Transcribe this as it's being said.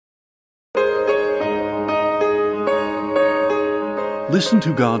Listen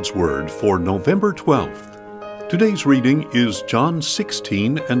to God's Word for November 12th. Today's reading is John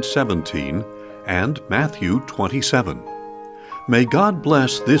 16 and 17 and Matthew 27. May God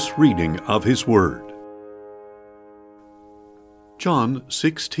bless this reading of His Word. John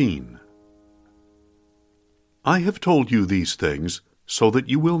 16. I have told you these things so that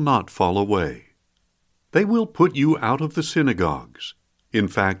you will not fall away. They will put you out of the synagogues. In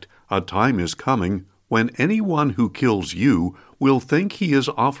fact, a time is coming when anyone who kills you will think he is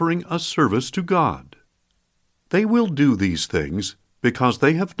offering a service to God. They will do these things because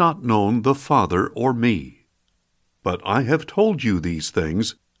they have not known the Father or me. But I have told you these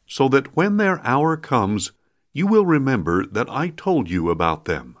things so that when their hour comes, you will remember that I told you about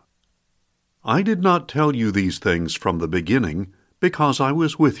them. I did not tell you these things from the beginning because I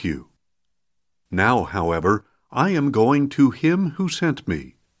was with you. Now, however, I am going to Him who sent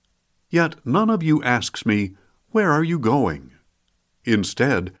me. Yet none of you asks me, "Where are you going?"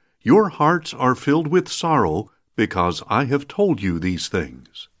 Instead, your hearts are filled with sorrow because I have told you these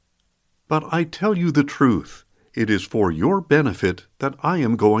things. But I tell you the truth, it is for your benefit that I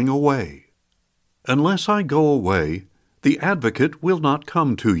am going away. Unless I go away, the Advocate will not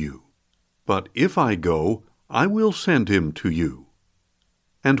come to you. But if I go, I will send him to you.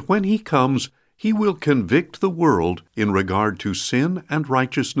 And when he comes, he will convict the world in regard to sin and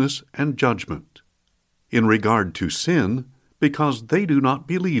righteousness and judgment. In regard to sin, because they do not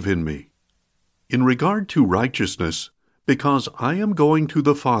believe in me. In regard to righteousness, because I am going to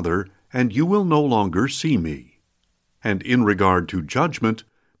the Father, and you will no longer see me. And in regard to judgment,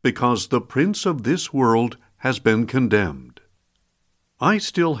 because the prince of this world has been condemned. I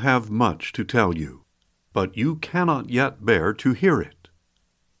still have much to tell you, but you cannot yet bear to hear it.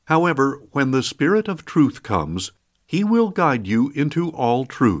 However, when the Spirit of truth comes, He will guide you into all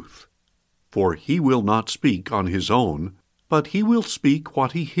truth. For He will not speak on His own, but He will speak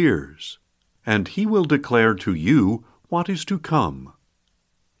what He hears, and He will declare to you what is to come.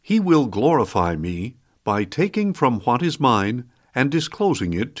 He will glorify me by taking from what is mine and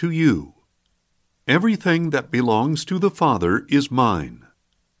disclosing it to you. Everything that belongs to the Father is mine.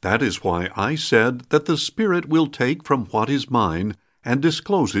 That is why I said that the Spirit will take from what is mine and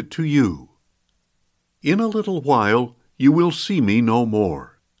disclose it to you. In a little while you will see me no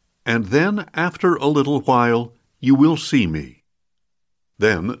more, and then after a little while you will see me.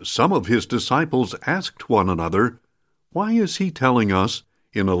 Then some of His disciples asked one another, "Why is He telling us,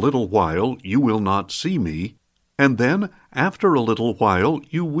 'In a little while you will not see me,' and then after a little while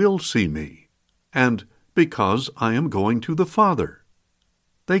you will see me, and 'Because I am going to the Father'?"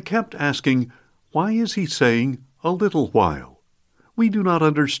 They kept asking, "Why is He saying, 'a little while'? We do not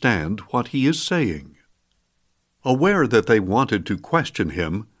understand what He is saying." Aware that they wanted to question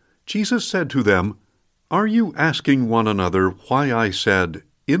Him, Jesus said to them, "Are you asking one another why I said,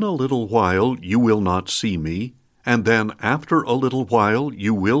 'In a little while you will not see me,' and then after a little while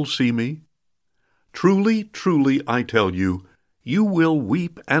you will see me? Truly, truly, I tell you, you will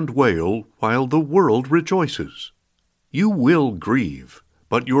weep and wail while the world rejoices. You will grieve,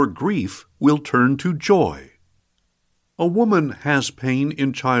 but your grief will turn to joy. A woman has pain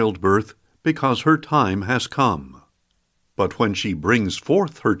in childbirth because her time has come. But when she brings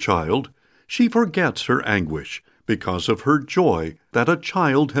forth her child, she forgets her anguish because of her joy that a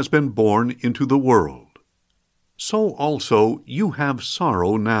child has been born into the world. So also you have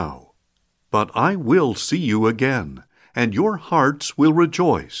sorrow now. But I will see you again, and your hearts will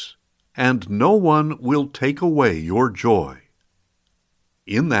rejoice, and no one will take away your joy.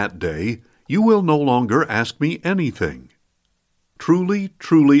 In that day you will no longer ask me anything. Truly,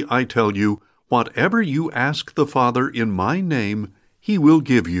 truly, I tell you, whatever you ask the Father in my name, He will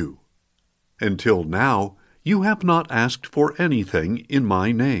give you. Until now, you have not asked for anything in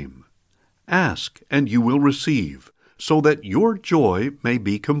my name. Ask, and you will receive, so that your joy may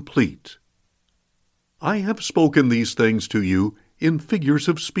be complete. I have spoken these things to you in figures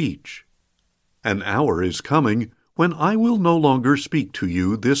of speech. An hour is coming when I will no longer speak to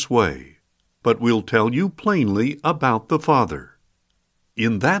you this way, but will tell you plainly about the Father.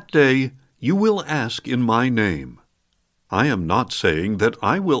 In that day you will ask in my name. I am not saying that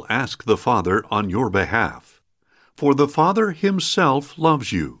I will ask the Father on your behalf, for the Father Himself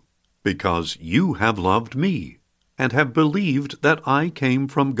loves you, because you have loved me, and have believed that I came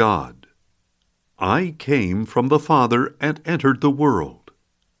from God. I came from the Father and entered the world.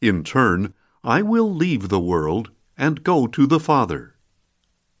 In turn, I will leave the world and go to the Father."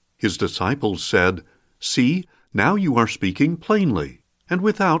 His disciples said, "See, now you are speaking plainly, and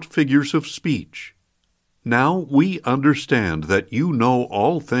without figures of speech. Now we understand that you know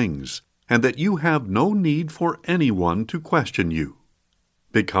all things, and that you have no need for anyone to question you.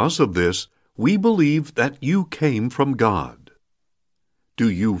 Because of this, we believe that you came from God." "Do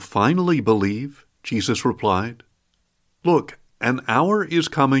you finally believe?" Jesus replied. "Look, an hour is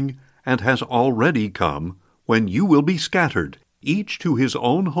coming and has already come when you will be scattered, each to his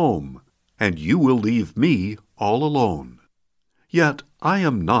own home, and you will leave me all alone. Yet I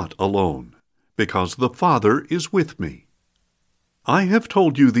am not alone, because the Father is with me. I have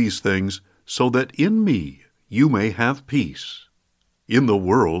told you these things so that in me you may have peace. In the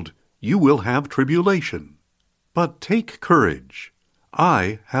world you will have tribulation, but take courage.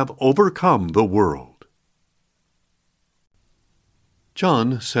 I have overcome the world."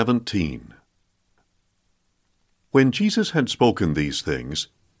 John 17. When Jesus had spoken these things,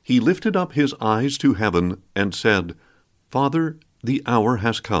 he lifted up his eyes to heaven and said, "Father, the hour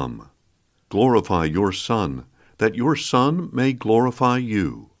has come. Glorify your Son, that your Son may glorify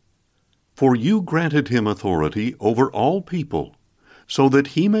you. For you granted him authority over all people, so that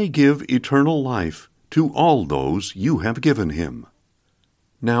he may give eternal life to all those you have given him.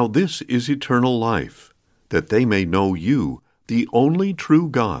 Now this is eternal life, that they may know you, the only true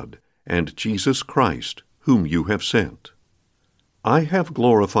God, and Jesus Christ, whom you have sent. I have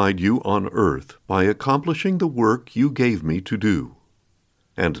glorified you on earth by accomplishing the work you gave me to do.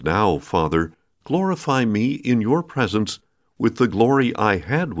 And now, Father, glorify me in your presence with the glory I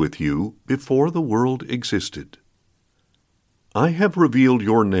had with you before the world existed. I have revealed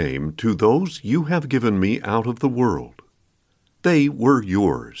your name to those you have given me out of the world. They were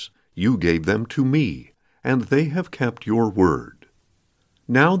yours, you gave them to me, and they have kept your word.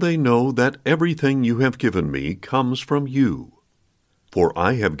 Now they know that everything you have given me comes from you. For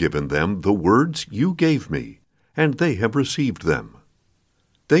I have given them the words you gave me, and they have received them.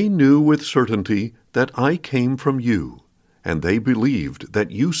 They knew with certainty that I came from you, and they believed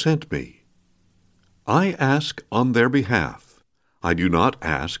that you sent me. I ask on their behalf. I do not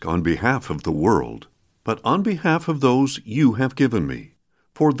ask on behalf of the world, but on behalf of those you have given me,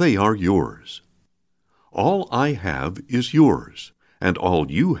 for they are yours. All I have is yours, and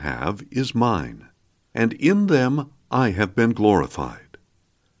all you have is mine, and in them I have been glorified.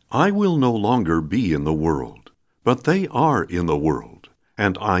 I will no longer be in the world, but they are in the world,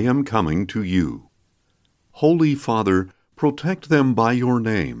 and I am coming to you. Holy Father, protect them by your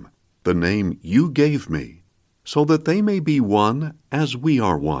name, the name you gave me, so that they may be one as we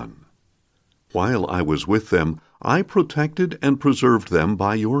are one. While I was with them, I protected and preserved them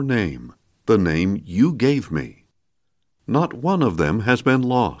by your name, the name you gave me. Not one of them has been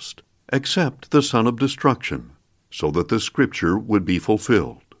lost, except the son of destruction, so that the scripture would be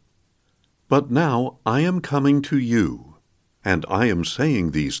fulfilled. But now I am coming to you, and I am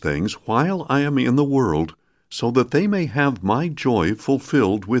saying these things while I am in the world, so that they may have my joy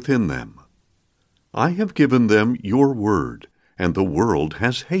fulfilled within them. I have given them your word, and the world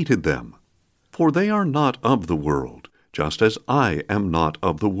has hated them. For they are not of the world, just as I am not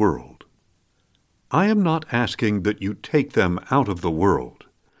of the world. I am not asking that you take them out of the world,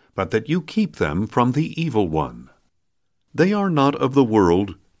 but that you keep them from the evil one. They are not of the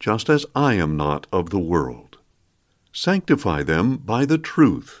world, just as I am not of the world. Sanctify them by the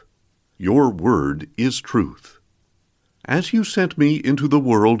truth. Your word is truth. As you sent me into the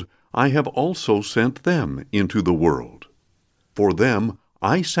world, I have also sent them into the world. For them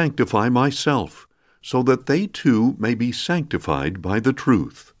I sanctify myself, so that they too may be sanctified by the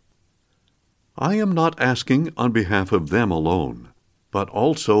truth. I am not asking on behalf of them alone, but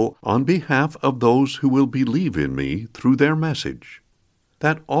also on behalf of those who will believe in me through their message,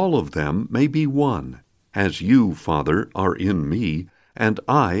 that all of them may be one, as you, Father, are in me, and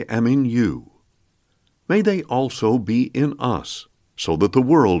I am in you. May they also be in us, so that the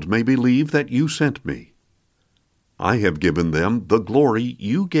world may believe that you sent me. I have given them the glory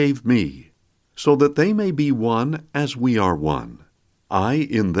you gave me, so that they may be one as we are one, I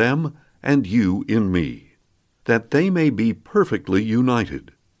in them and you in me, that they may be perfectly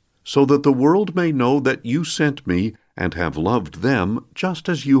united, so that the world may know that you sent me and have loved them just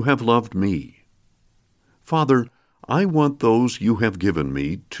as you have loved me. Father, I want those you have given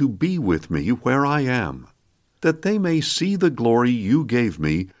me to be with me where I am, that they may see the glory you gave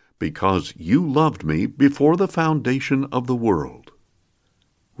me, because you loved me before the foundation of the world.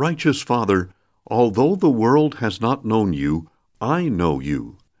 Righteous Father, although the world has not known you, I know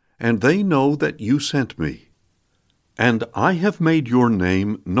you, and they know that you sent me. And I have made your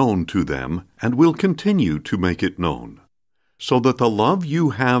name known to them, and will continue to make it known, so that the love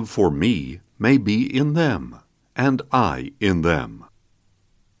you have for me may be in them, and I in them.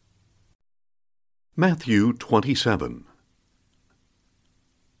 Matthew 27.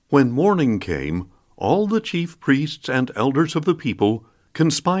 When morning came, all the chief priests and elders of the people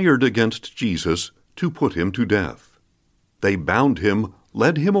conspired against Jesus to put him to death. They bound him,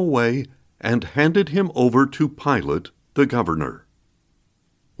 led him away, and handed him over to Pilate, the governor.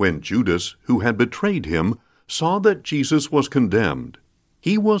 When Judas, who had betrayed him, saw that Jesus was condemned,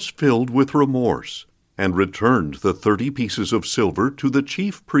 he was filled with remorse, and returned the 30 pieces of silver to the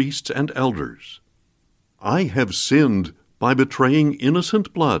chief priests and elders. "I have sinned by betraying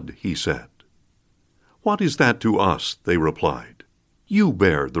innocent blood," he said. "What is that to us?" they replied. "You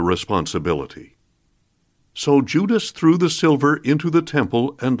bear the responsibility." So Judas threw the silver into the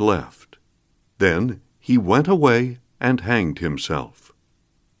temple and left. Then he went away and hanged himself.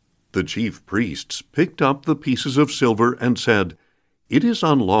 The chief priests picked up the pieces of silver and said, "It is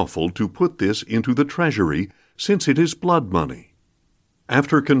unlawful to put this into the treasury, since it is blood money."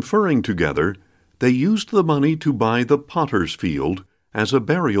 After conferring together, they used the money to buy the potter's field as a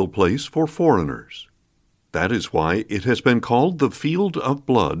burial place for foreigners. That is why it has been called the Field of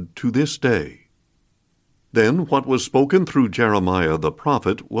Blood to this day. Then what was spoken through Jeremiah the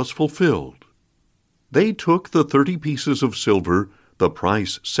prophet was fulfilled. They took the 30 pieces of silver, the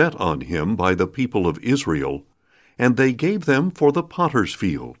price set on him by the people of Israel, and they gave them for the potter's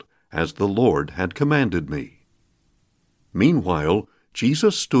field, as the Lord had commanded me. Meanwhile,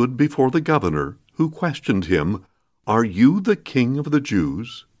 Jesus stood before the governor, who questioned him, "Are you the king of the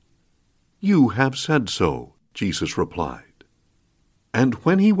Jews?" "You have said so," Jesus replied. And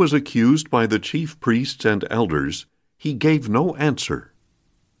when he was accused by the chief priests and elders, he gave no answer.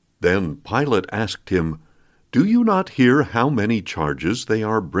 Then Pilate asked him, "Do you not hear how many charges they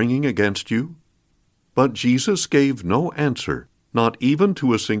are bringing against you?" But Jesus gave no answer, not even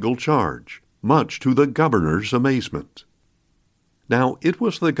to a single charge, much to the governor's amazement. Now it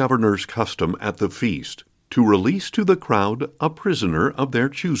was the governor's custom at the feast to release to the crowd a prisoner of their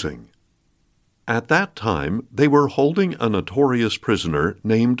choosing. At that time they were holding a notorious prisoner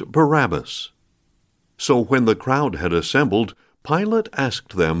named Barabbas. So when the crowd had assembled, Pilate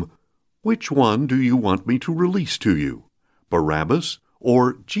asked them, "Which one do you want me to release to you, Barabbas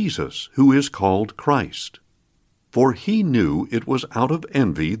or Jesus, who is called Christ?" For he knew it was out of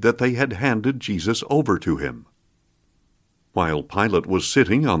envy that they had handed Jesus over to him. While Pilate was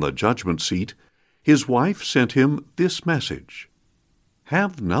sitting on the judgment seat, his wife sent him this message,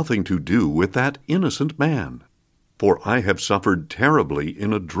 "Have nothing to do with that innocent man, for I have suffered terribly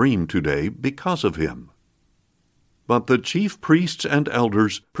in a dream today because of him." But the chief priests and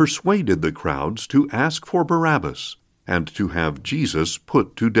elders persuaded the crowds to ask for Barabbas and to have Jesus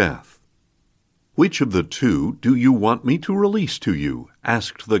put to death. "Which of the two do you want me to release to you?"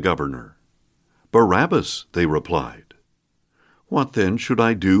 asked the governor. "Barabbas," they replied. "What then should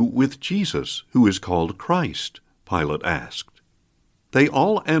I do with Jesus, who is called Christ?" Pilate asked. They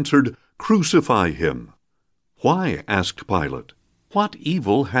all answered, "Crucify him." "Why?" asked Pilate. "What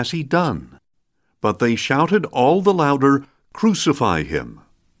evil has he done?" But they shouted all the louder, "Crucify him."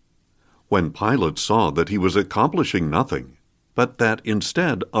 When Pilate saw that he was accomplishing nothing, but that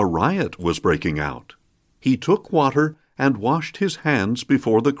instead a riot was breaking out, he took water and washed his hands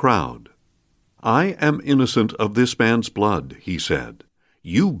before the crowd. "I am innocent of this man's blood," he said.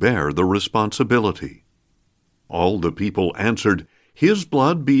 "You bear the responsibility." All the people answered, "His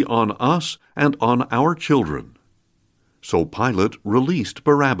blood be on us and on our children." So Pilate released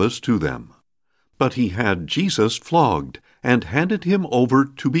Barabbas to them. But he had Jesus flogged and handed him over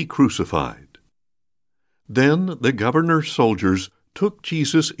to be crucified. Then the governor's soldiers took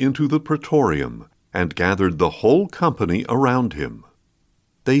Jesus into the praetorium and gathered the whole company around him.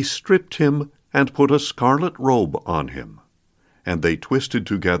 They stripped him and put a scarlet robe on him, and they twisted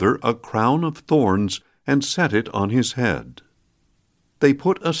together a crown of thorns and set it on his head. They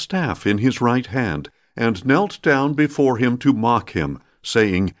put a staff in his right hand and knelt down before him to mock him,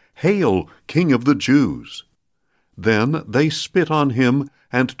 saying, "Hail, King of the Jews!" Then they spit on him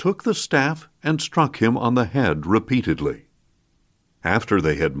and took the staff and struck him on the head repeatedly. After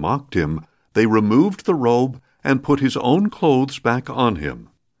they had mocked him, they removed the robe and put his own clothes back on him.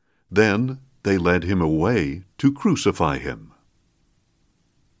 Then they led him away to crucify him.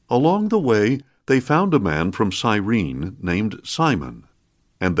 Along the way, they found a man from Cyrene named Simon,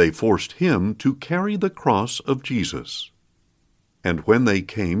 and they forced him to carry the cross of Jesus. And when they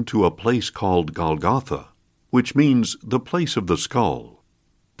came to a place called Golgotha, which means the place of the skull,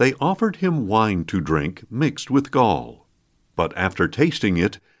 they offered him wine to drink mixed with gall, but after tasting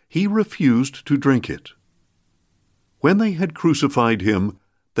it, he refused to drink it. When they had crucified him,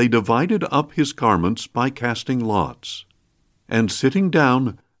 they divided up his garments by casting lots, and sitting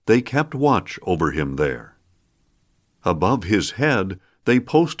down, they kept watch over him there. Above his head they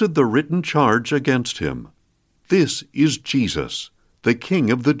posted the written charge against him, "This is Jesus, the King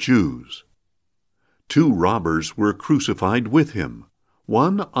of the Jews." 2 robbers were crucified with him,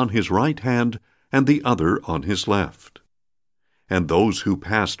 one on his right hand and the other on his left. And those who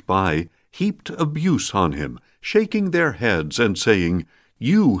passed by heaped abuse on him, shaking their heads and saying,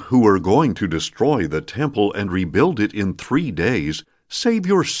 "You who are going to destroy the temple and rebuild it in 3 days, save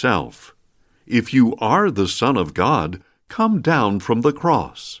yourself. If you are the Son of God, come down from the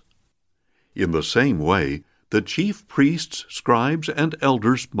cross." In the same way, the chief priests, scribes, and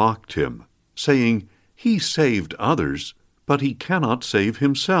elders mocked him, saying, "He saved others, but he cannot save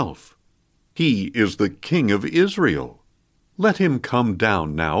himself. He is the King of Israel. Let him come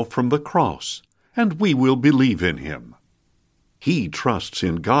down now from the cross, and we will believe in him. He trusts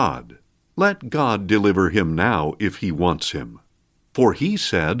in God. Let God deliver him now if he wants him. For he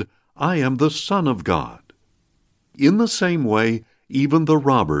said, 'I am the Son of God.'" In the same way, even the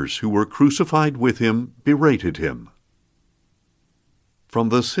robbers who were crucified with him berated him. From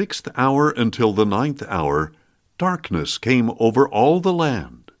the 6th hour until the 9th hour, darkness came over all the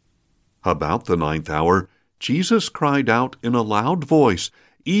land. About the 9th hour, Jesus cried out in a loud voice,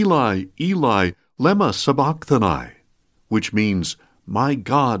 "Eli, Eli, lema sabachthani," which means, my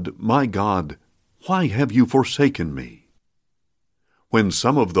God, why have you forsaken me?" When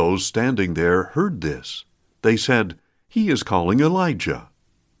some of those standing there heard this, they said, "He is calling Elijah."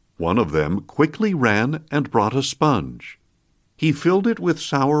 One of them quickly ran and brought a sponge. He filled it with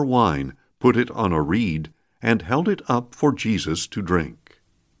sour wine, put it on a reed, and held it up for Jesus to drink.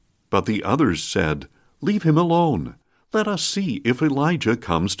 But the others said, "Leave him alone. Let us see if Elijah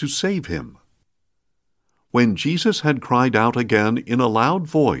comes to save him." When Jesus had cried out again in a loud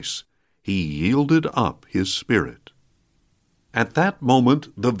voice, he yielded up his spirit. At that moment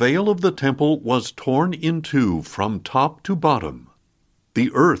the veil of the temple was torn in two from top to bottom.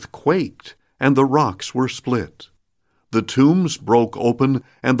 The earth quaked, and the rocks were split. The tombs broke open,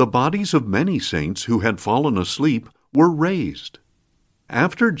 and the bodies of many saints who had fallen asleep were raised.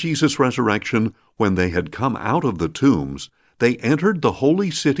 After Jesus' resurrection, when they had come out of the tombs, they entered the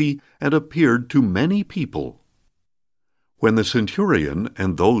holy city and appeared to many people. When the centurion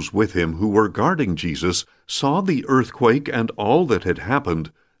and those with him who were guarding Jesus saw the earthquake and all that had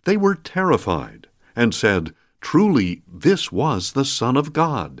happened, they were terrified and said, "Truly, this was the Son of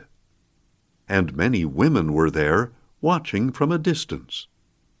God." And many women were there, watching from a distance.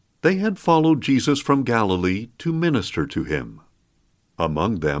 They had followed Jesus from Galilee to minister to him.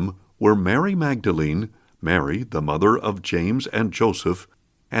 Among them were Mary Magdalene, Mary, the mother of James and Joseph,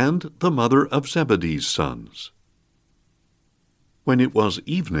 and the mother of Zebedee's sons. When it was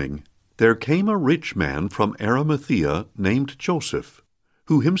evening, there came a rich man from Arimathea named Joseph,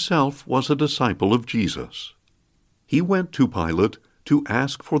 who himself was a disciple of Jesus. He went to Pilate to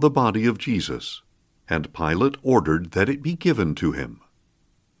ask for the body of Jesus, and Pilate ordered that it be given to him.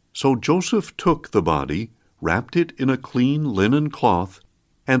 So Joseph took the body, wrapped it in a clean linen cloth,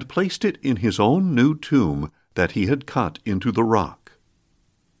 and placed it in his own new tomb that he had cut into the rock.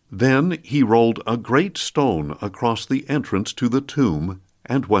 Then he rolled a great stone across the entrance to the tomb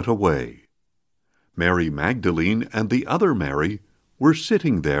and went away. Mary Magdalene and the other Mary were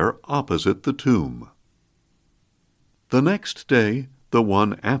sitting there opposite the tomb. The next day, the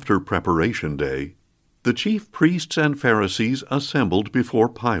one after Preparation Day, the chief priests and Pharisees assembled before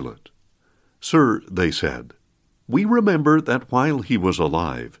Pilate. "Sir," they said, "we remember that while he was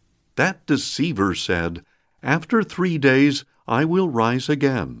alive, that deceiver said, 'After 3 days I will rise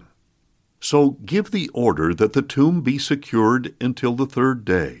again.' So give the order that the tomb be secured until the 3rd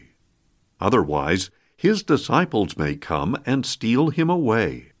day. Otherwise, his disciples may come and steal him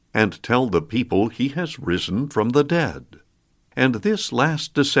away, and tell the people he has risen from the dead. And this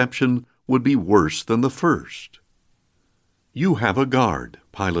last deception would be worse than the first." "You have a guard,"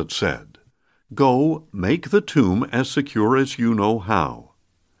 Pilate said. "Go, make the tomb as secure as you know how."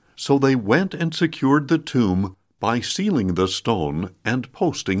 So they went and secured the tomb by sealing the stone and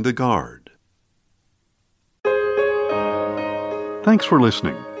posting the guard. Thanks for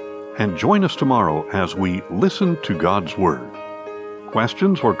listening, and join us tomorrow as we listen to God's Word.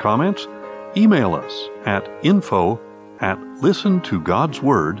 Questions or comments? Email us at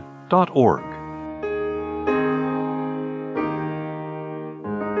info@listentogodsword.org.